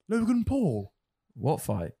 Logan Paul. What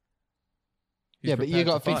fight? Who's Yeah, but you prepared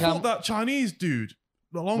gotta to think fight? how- Fought that Chinese dude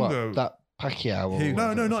not long What, ago. that Pacquiao. Or Who? No,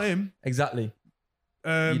 whatever. not him. Exactly.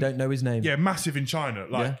 You You don't know his name. Yeah, massive in China.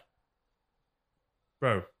 Like, Yeah.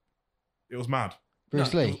 bro, it was mad.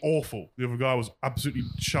 Bruce It was Lee. awful. The other guy was absolutely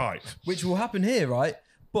shite. Which will happen here, right?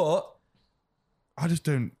 But I just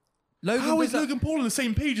don't. Logan How was is Logan Paul on the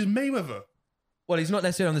same page as Mayweather? well, he's not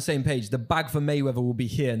necessarily on the same page. The bag for Mayweather will be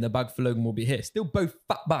here, and the bag for Logan will be here. Still both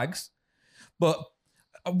fat bags. But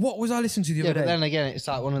what was I listening to the Yeah, other but day? then again, it's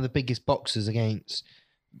like one of the biggest boxers against.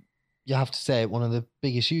 You have to say it, one of the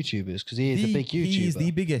biggest YouTubers because he is a big YouTuber. He is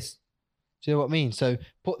the biggest. Do you know what I mean? So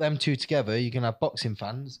put them two together, you're gonna have boxing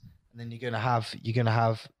fans, and then you're gonna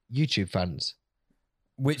have YouTube fans.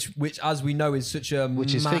 Which, as we know, is such a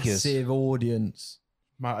Which is massive figures. audience.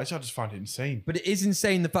 Man, I just find it insane. But it is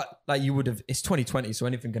insane the fact like you would have. It's 2020, so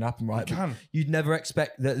anything can happen, right? You can. But you'd never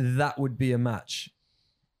expect that would be a match.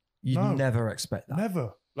 You'd No. never expect that.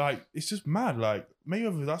 Never. Like, it's just mad. Like,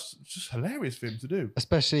 Mayweather, that's just hilarious for him to do.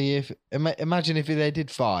 Especially if imagine if they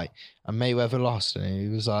did fight and Mayweather lost and he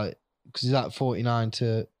was like, because he's like 49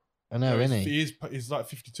 to 0, isn't he? He's like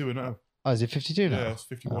 52 and 0. Oh, is it 52 now? Yeah, it's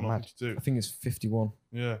 51 Oh, or mad. 52. I think it's 51.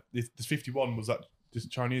 Yeah. This 51 was that this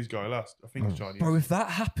Chinese guy last. I think it's Chinese. Bro, if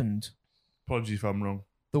that happened, Apologies if I'm wrong.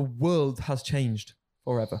 The world has changed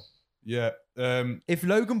forever. Yeah. If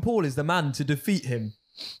Logan Paul is the man to defeat him,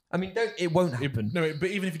 I mean, it won't happen. But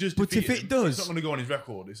even if he does But defeat if it him, does- it's not going to go on his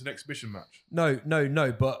record. It's an exhibition match. No,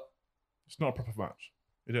 but It's not a proper match.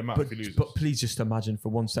 It don't matter if he loses. but please just imagine for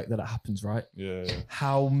one sec that it happens, right? Yeah.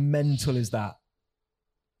 How mental is that?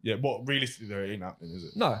 Yeah, what realistically though, it ain't happening, is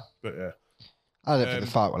it? No, But yeah. I don't think the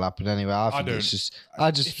fight will happen anyway. I think it's don't. just. I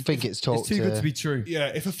just think it's talk it's too good to be true. Yeah,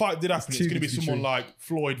 if a fight did happen, it's too going to be good to be someone true. like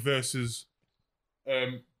Floyd versus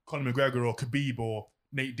Conor McGregor or Khabib or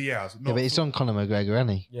Nate Diaz. Yeah, but it's on Conor McGregor, isn't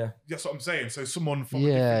he? Yeah, That's what I'm saying. So someone from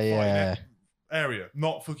Yeah, a different yeah. fighting area,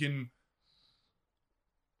 not fucking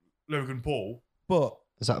Logan Paul. but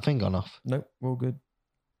Has that thing gone off? no, we're all good.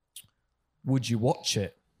 Would you watch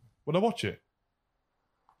it? Would I watch it?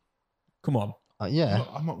 Come on, Yeah.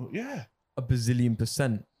 I'm not. Yeah. a bazillion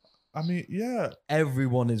 %. I mean, yeah.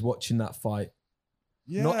 Everyone is watching that fight.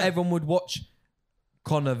 Yeah. Not everyone would watch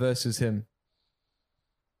Conor versus him.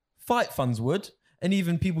 Fight fans would, and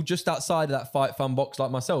even people just outside of that fight fan box like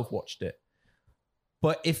myself watched it.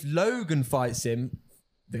 But if Logan fights him,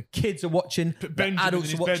 the kids are watching, the Benjamin in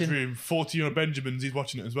adults his are watching, bedroom, 40-year-old Benjamin's, he's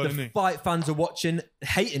watching it as well, isn't the he? fight fans are watching,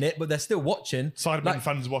 hating it, but they're still watching. Sidemen Like,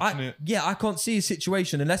 fans watching it. Yeah, I can't see a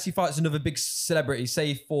situation unless he fights another big celebrity,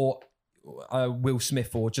 say for Will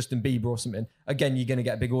Smith or Justin Bieber or something. Again, you're going to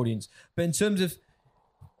get a big audience. But in terms of,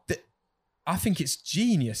 I think it's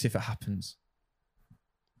genius if it happens.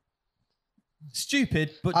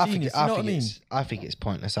 Stupid, but genius. You know what I mean? I think it's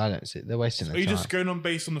pointless. I don't see it. They're wasting Are their you time. just going on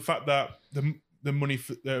based on the fact that the money,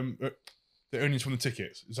 for, the earnings from the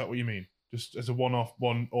tickets? Is that what you mean? Just as a one-off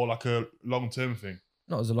one or like a long-term thing?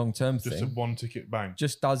 Not as a long-term Just a thing. one-ticket bang,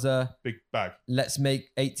 Just as a big bag. let's make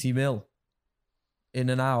 80 mil in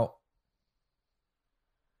and out.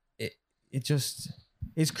 It just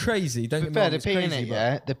it's crazy. Don't To get be me fair, wrong, the it's P in crazy, it, but-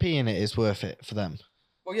 yeah. The P in it is worth it for them.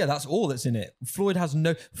 Well, yeah, that's all that's in it.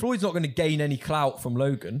 Floyd's not going to gain any clout from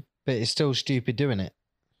Logan But it's still stupid doing it.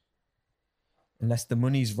 unless the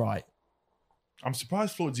money's right. I'm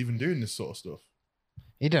surprised Floyd's even doing this sort of stuff.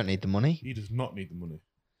 He don't need the money. He does not need the money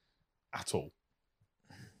at all.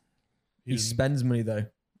 He does- spends money though.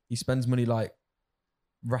 He spends money like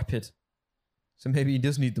rapid. So maybe he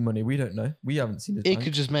does need the money. We don't know. We haven't seen his He bank.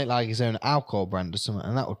 could just make like his own alcohol brand or something,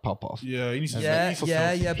 and that would pop off. Yeah, he needs to. Yeah, he needs to yeah,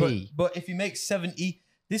 fulfill- yeah. P. But if he makes 70,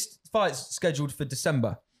 this fight's scheduled for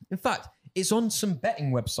December. In fact, it's on some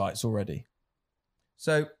betting websites already.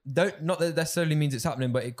 So not that necessarily means it's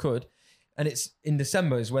happening, but it could. And it's in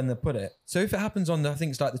December is when they put it. So if it happens on, I think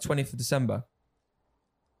it's like the 20th of December,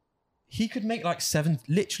 he could make like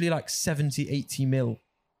literally like 70, 80 mil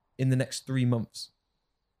in the next 3 months.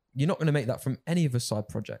 You're not going to make that from any other side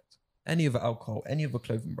project, any other alcohol, any other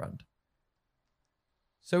clothing brand.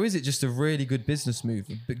 So is it just a really good business move?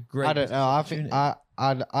 A big, great I don't business know. I think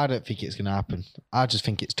opportunity? I don't think it's gonna happen. I just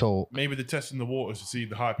think it's talk. Maybe they're testing the waters to see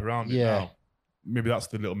the hype around it Yeah. now. Maybe that's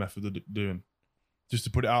the little method they're doing. Just to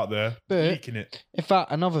put it out there, But- leaking it. In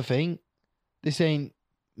fact, another thing, this ain't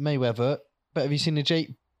Mayweather, but have you seen the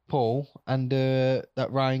Jake Paul and that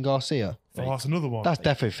Ryan Garcia? Oh, that's another one. That's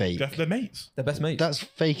definitely fake. They're mates. They're best mates. That's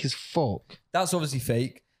fake as fuck. That's obviously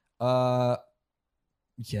fake.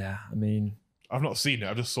 Yeah, I mean, I've not seen it.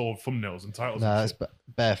 I just saw thumbnails and titles. No, and that's shit.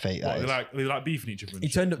 bare fake. What, That is. they like beefing each other. and he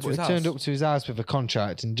shit? turned up to Well, his he house. turned up to his house with a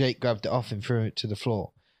contract, and Jake grabbed it off and threw it to the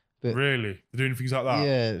floor. But Really? They're doing things like that?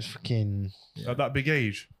 yeah, it's fucking. At that big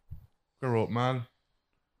age? Grow up, man.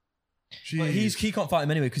 But Jeez. he can't fight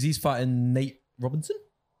him anyway because he's fighting Nate Robinson.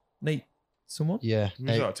 Nate, someone? Yeah. Who's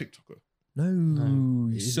Hey, that? TikToker? No,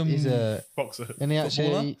 he's, some he's a. Boxer. And he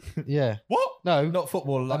actually. Yeah. What? No. not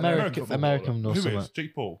football. Like American- footballer. American or Who something. is?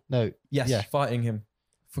 Jake Paul. No. Yes, Yeah. fighting him.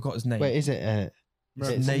 Forgot his name. Wait, is it?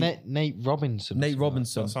 It's Nate- Nate Robinson. or Nate something.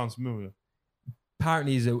 Robinson. That sounds familiar.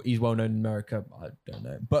 Apparently, he's well known in America. I don't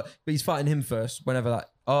know, but he's fighting him first. Whenever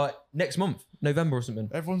that, next month, November or something.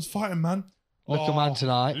 Everyone's fighting, man. Little man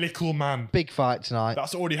tonight. Little man. Big fight tonight.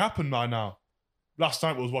 That's already happened by now. Last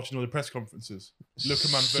night I was watching all the press conferences.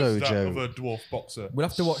 Little man versus that Sojo. other dwarf boxer. We'll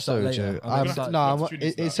have to watch that later. Sojo. I'm gonna excited. have to No, tune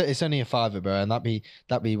into it's only a fiver, bro, and that'd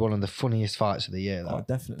be one of the funniest fights of the year. Oh, That.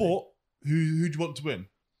 definitely. But who do you want to win?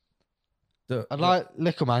 I like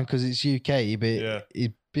Little Man because it's UK, but Yeah. he's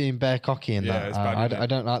being bare cocky in Yeah, that. it's bad, isn't it? I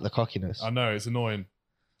don't like the cockiness. I know it's annoying.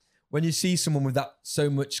 when you see someone with that so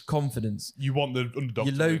much confidence, You want the underdog.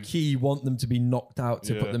 you to low win. key want them to be knocked out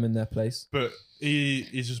to Yeah. put them in their place. But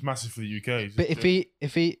he's just massive for the UK. He's But just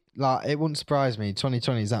if he like, it wouldn't surprise me.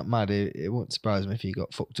 2020 is that mad. It wouldn't surprise me if he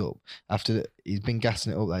got fucked up after he's been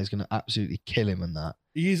gassing it up. That he's going to absolutely kill him and that.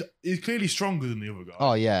 he's clearly stronger than the other guy.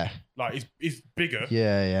 Oh yeah, Like he's bigger.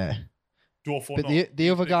 yeah. dwarf or But not. the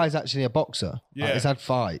other guy's actually a boxer. Yeah. Like, he's had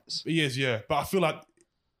fights. He is, yeah. But I feel like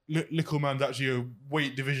Little Man's actually a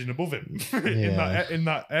weight division above him Yeah. in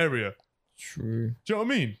that area. True. Do you know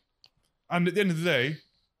what I mean? And at the end of the day,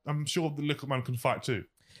 I'm sure the Little Man can fight too.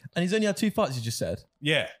 And he's only had 2 fights, you just said.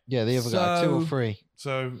 Yeah. Yeah, the other guy, 2 or So- 3.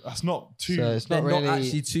 So that's not too. So it's They're not not really.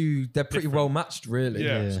 actually too. They're pretty different. well matched, really.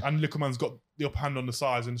 yeah. Yeah. And Little Man's got the upper hand on the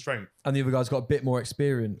size and strength. And the other guy's got a bit more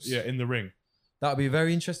experience. Yeah, in the ring. That'll be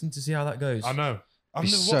very interesting to see how that goes. I know. I've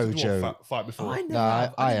It's never so watched a dwarf joke. fight before. I never Nah,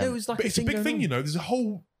 have. I I didn't know am. it was like But it's a big going thing, on. you know. There's a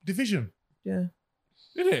whole division, Yeah.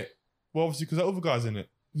 isn't it? Well, obviously, because that other guy's in it.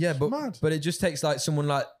 Yeah, but mad. but it just takes like someone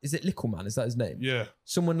like, is it Little Man? Is that his name? Yeah.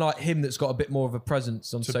 Someone like him that's got a bit more of a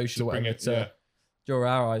presence on social or bring whatever it. to Yeah. draw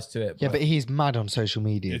our eyes to it. Yeah, but he's mad on social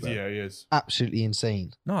media. It's, bro. yeah, he is. Absolutely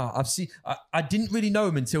insane. no, I've seen. I didn't really know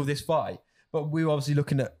him until this fight, but we were obviously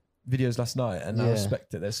looking at videos last night, and I Yeah.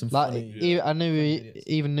 respect it. There's some Like, funny. I knew videos.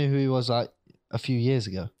 even knew who he was like a few years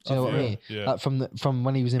ago. Do you know what I Yeah, mean? yeah. Like from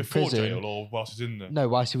when he was in Before prison. jail or whilst he's in there. No,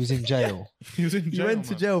 whilst he was in jail. He was in You jail. went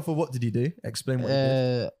to man. jail for what did he do? Explain what he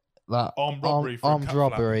did. Like Armed robbery for a armed cat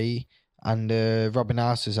flap. robbery and robbing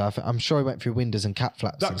houses. I'm sure he went through windows and cat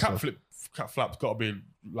flaps. That and cat stuff. flap's got to be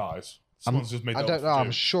lies. Someone's just made that I up don't for know. I'm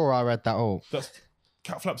joke. sure I read that up. That's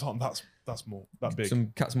cat flaps aren't that's more that big.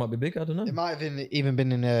 Some cats might be big. I don't know. It might have even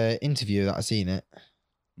been in an interview that I seen it.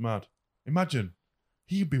 Mad. Imagine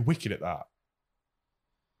he'd be wicked at that.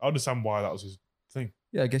 I understand why that was his thing.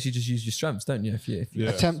 Yeah, I guess you just use your strengths, don't you? If you Yeah.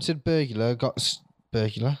 Attempted burglar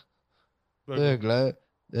burglar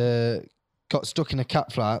got stuck in a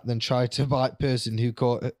cat flap, then tried to bite person who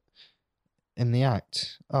caught it in the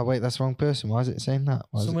act. Oh wait, that's the wrong person. Why is it saying that?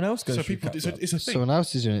 Why is someone else goes So through people, cat it's a, flap. it's a it, thing. someone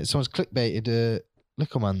else is doing it. Someone's clickbaited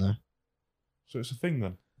Little Man though. So it's a thing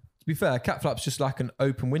then. To be fair, a cat flap's just like an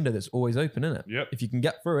open window that's always open, isn't it? Yep. If you can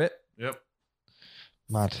get through it, Yep.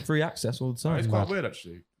 Mad. free access all the time. It's quite mad. weird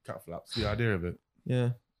actually. Cat flaps. The idea of it.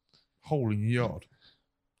 Yeah, Hole in your yard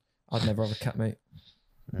I'd never have a cat, mate.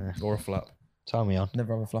 or a flap. Tell me on.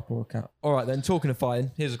 Never have a flap or a cat. All right, then. Talking of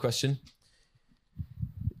fighting, here's a question.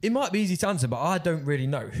 It might be easy to answer, but I don't really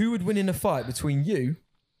know. Who would win in a fight between you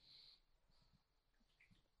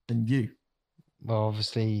and you? Well,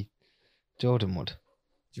 obviously, Jordan would.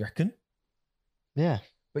 Do you reckon? Yeah.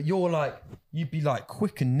 But you'd be like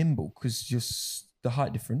quick and nimble because just the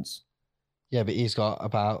height difference. Yeah, but he's got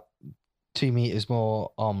about 2 meters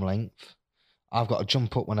more arm length. I've got to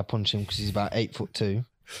jump up when I punch him because he's about 8'2".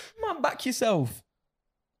 Man, back yourself.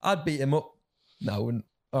 I'd beat him up. No, I wouldn't.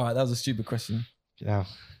 All right, that was a stupid question. You know.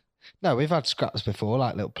 No, we've had scraps before,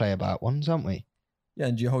 like little play about ones, haven't we? Yeah,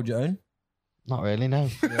 and do you hold your own? Not really, no.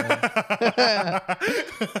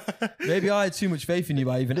 Maybe I had too much faith in you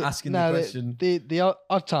by even asking the question. The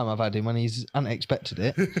odd time I've had him when he's unexpected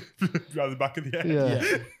it. Round the back of the head. Yeah. Yeah.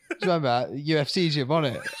 Do you remember that? UFC gym on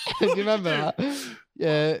it? Do you remember that?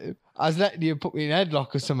 Yeah. I was letting you put me in a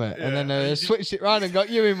headlock or something, and then Yeah. switched it round and got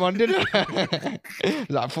you in one, didn't I?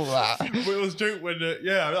 Like, fuck that. But it was a joke when,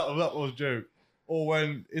 that was a joke. Or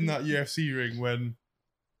when in that UFC ring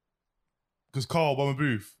because Carl Bomber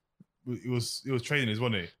Booth, he was training us,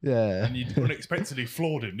 wasn't he? Yeah. And you unexpectedly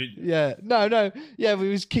floored him, didn't you? Yeah, no. Yeah, we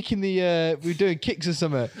was kicking we were doing kicks or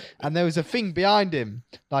something, and there was a thing behind him,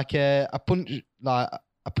 like a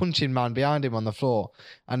punching man behind him on the floor.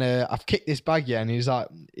 And I've kicked this bag, yeah, and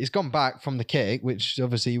he's gone back from the kick, which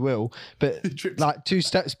obviously he will, but Tripped. like 2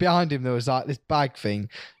 steps behind him, there was like this bag thing.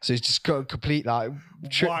 So he's just got a complete like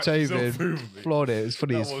tripped Whacked over, himself and through me. floored it. It was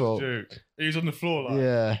funny That as was fuck. a joke. He was on the floor like.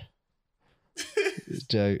 Yeah. It's a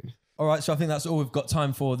joke. All right, so I think that's all we've got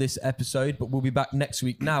time for this episode, but we'll be back next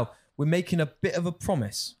week. Now, we're making a bit of a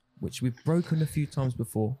promise, which we've broken a few times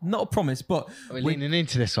before. Not a promise, but We're leaning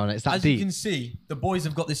into this one. It's that as you deep. can see, the boys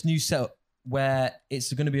have got this new setup where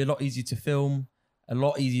it's going to be a lot easier to film, a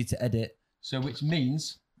lot easier to edit. So, which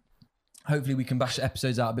means hopefully we can bash the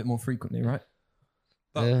episodes out a bit more frequently, right?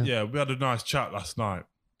 Yeah, we had a nice chat last night.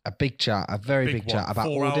 A big chat, a very big chat one. about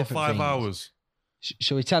 4 all hours, different 5 things. hours.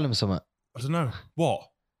 Shall we tell him something? I don't know. What?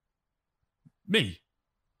 Me?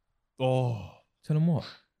 Oh, Tell them what.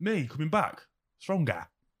 me coming back. Stronger.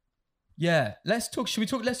 Yeah, let's talk. Should we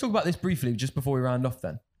talk? Let's talk about this briefly just before we round off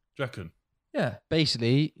then. Do you reckon? Yeah.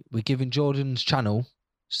 Basically, we're giving Jordan's channel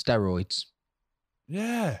steroids.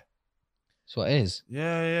 Yeah. That's what it is.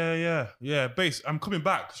 Yeah. I'm coming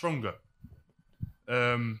back stronger.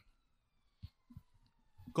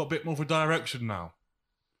 Got a bit more of a direction now.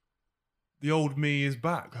 The old me is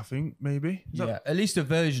back, I think, maybe. Is that- Yeah, at least a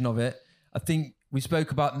version of it. I think we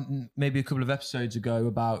spoke about maybe a couple of episodes ago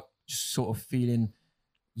about just sort of feeling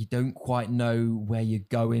you don't quite know where you're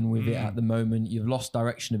going with it at the moment. You've lost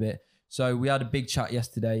direction a bit. So we had a big chat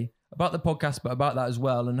yesterday about the podcast, but about that as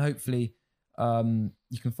well. And hopefully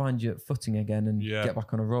you can find your footing again and get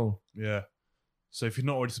back on a roll. Yeah. So if you're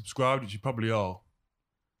not already subscribed, which you probably are,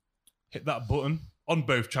 hit that button on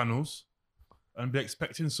both channels and be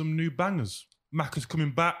expecting some new bangers. Mac is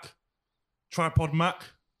coming back. Tripod Mac.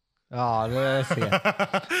 Oh, yeah.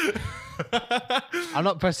 I'm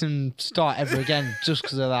not pressing start ever again just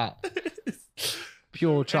because of that.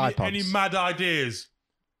 Pure tripods. Any mad ideas?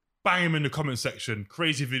 Bang them in the comment section.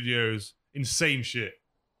 Crazy videos. Insane shit.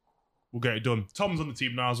 We'll get it done. Tom's on the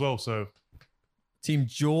team now as well, so. Team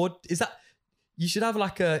Jord. Is that... You should have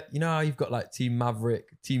like a... You know how you've got like Team Maverick,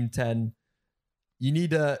 Team 10. We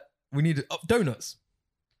need Donuts.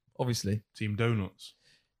 Obviously. Team Donuts.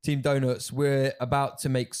 Team Donuts. We're about to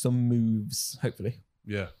make some moves, hopefully.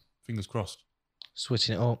 Yeah. Fingers crossed.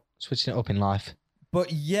 Switching it up in life.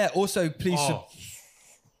 But yeah, also please...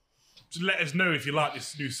 Just let us know if you like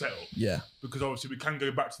this new setup. Yeah. Because obviously we can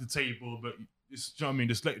go back to the table, but it's, do you know what I mean?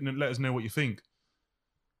 Just let us know what you think.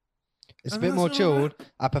 It's a bit more chilled.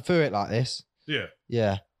 I prefer it like this. Yeah.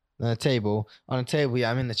 Yeah. On a table. On a table,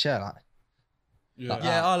 yeah, I'm in the chair. Like.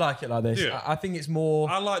 Yeah, I like it like this. Yeah. I think it's more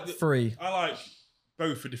free. I like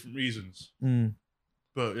both for different reasons.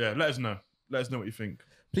 But yeah, let us know. Let us know what you think.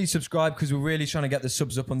 Please subscribe because we're really trying to get the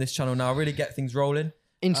subs up on this channel now. Really get things rolling.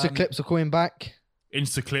 Insta clips are coming back.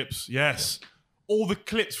 Insta clips, yes. All the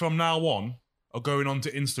clips from now on are going on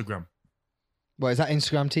to Instagram. What, is that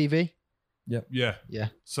Instagram TV? Yep. Yeah. Yeah.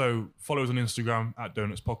 So follow us on Instagram at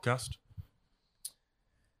Donuts Podcast.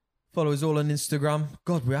 Follow us all on Instagram.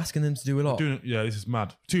 God, we're asking them to do a lot. Yeah, this is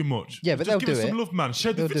mad. Too much. Yeah, but just they'll give do us it. some love, man.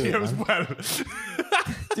 Share the They'll do video it, as man. well.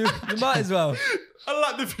 Dude, you might as well. I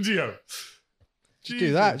like the video. Just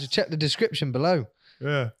do that. Just check the description below.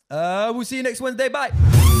 Yeah. We'll see you next Wednesday. Bye.